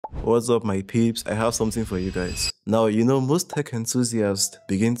What's up, my peeps? I have something for you guys. Now, you know, most tech enthusiasts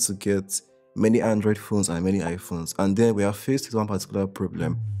begin to get many Android phones and many iPhones, and then we are faced with one particular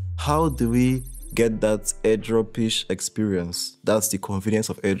problem. How do we get that AirDrop-ish experience? That's the convenience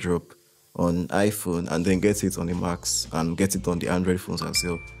of AirDrop on iPhone, and then get it on the Macs and get it on the Android phones as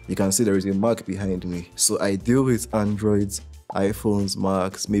well. You can see there is a Mac behind me. So I deal with Androids, iPhones,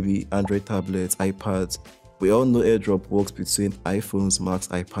 Macs, maybe Android tablets, iPads. We all know AirDrop works between iPhones, Macs,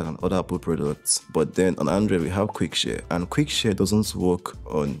 iPad, and other Apple products. But then on Android, we have QuickShare, and QuickShare doesn't work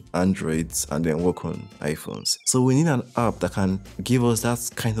on Androids and then work on iPhones. So we need an app that can give us that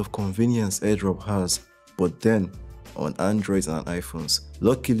kind of convenience AirDrop has, but then on Androids and iPhones.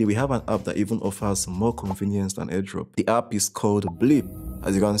 Luckily, we have an app that even offers more convenience than AirDrop. The app is called Blip.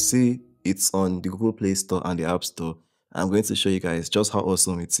 As you can see, it's on the Google Play Store and the App Store. I'm going to show you guys just how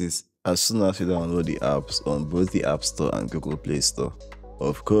awesome it is as soon as you download the apps on both the App Store and Google Play Store.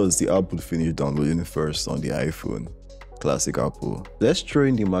 Of course, the app will finish downloading first on the iPhone. Classic Apple. Let's throw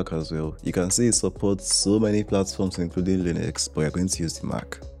in the Mac as well. You can see it supports so many platforms including Linux, but we're going to use the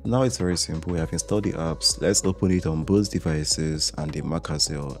Mac. Now it's very simple. We have installed the apps. Let's open it on both devices and the Mac as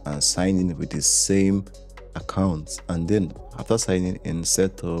well and sign in with the same account. And then after signing in,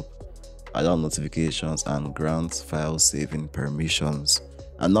 setup, allow notifications, and grant file saving permissions.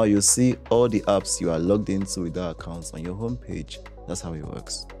 And now you see all the apps you are logged into with that account on your home page. That's how it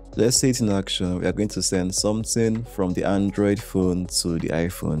works. Let's say it in action. We are going to send something from the Android phone to the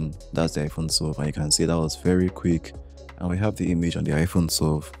iPhone. That's the iPhone 12, and you can see that was very quick. And we have the image on the iPhone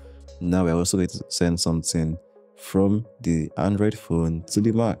 12. Now we're also going to send something from the Android phone to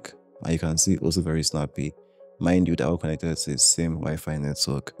the Mac, and you can see also very snappy. Mind you, they're all connected to the same Wi-Fi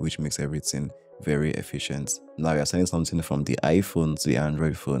network, which makes everything very efficient. Now we are sending something from the iPhone to the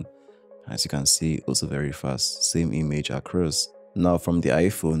Android phone. As you can see, also very fast. Same image across. Now from the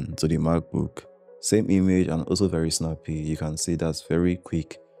iPhone to the MacBook, same image and also very snappy. You can see that's very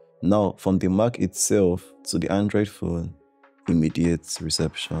quick. Now from the Mac itself to the Android phone, immediate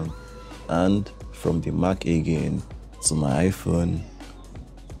reception. And from the Mac again to my iPhone,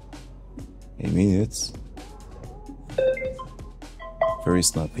 a minute. Very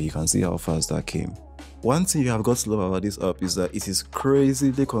snappy. You can see how fast that came. One thing you have got to love about this app is that it is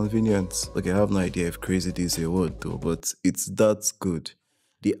crazily convenient. Okay, I have no idea if crazy is a word though, but it's that good.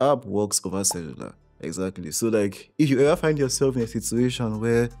 The app works over cellular. Exactly. So like, if you ever find yourself in a situation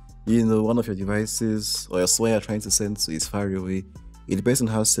where, you know, one of your devices or someone you're trying to send to is far away, if the person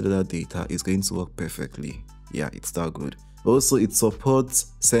has cellular data, it's going to work perfectly. Yeah, it's that good. Also, it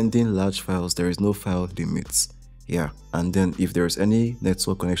supports sending large files. There is no file limits. Yeah, and then if there's any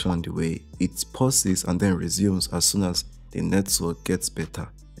network connection on the way, it pauses and then resumes as soon as the network gets better.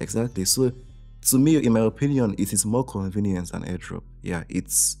 Exactly. So to me, in my opinion, it is more convenient than AirDrop. Yeah,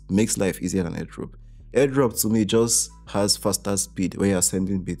 it makes life easier than AirDrop. AirDrop to me just has faster speed when you're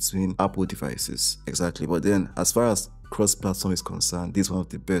sending between Apple devices. Exactly. But then as far as cross-platform is concerned, this is one of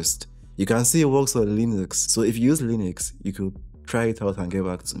the best. You can see it works on Linux. So if you use Linux, you could try it out and get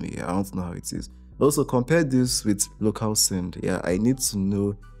back to me. I want to know how it is. Also, compare this with local send. Yeah, I need to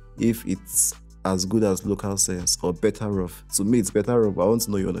know if it's as good as local send or better off. To me, it's better off. I want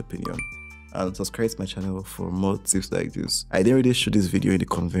to know your own opinion. And subscribe to my channel for more tips like this. I didn't really shoot this video in the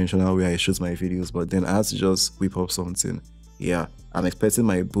conventional way I shoot my videos, but then I had to just whip up something. Yeah, I'm expecting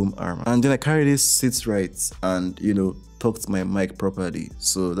my boom arm. And then I can't really sit right and, you know, talk to my mic properly.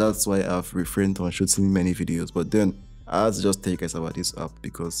 So that's why I've refrained on shooting many videos. But then I had to just tell you guys about this app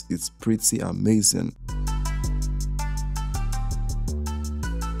because it's pretty amazing.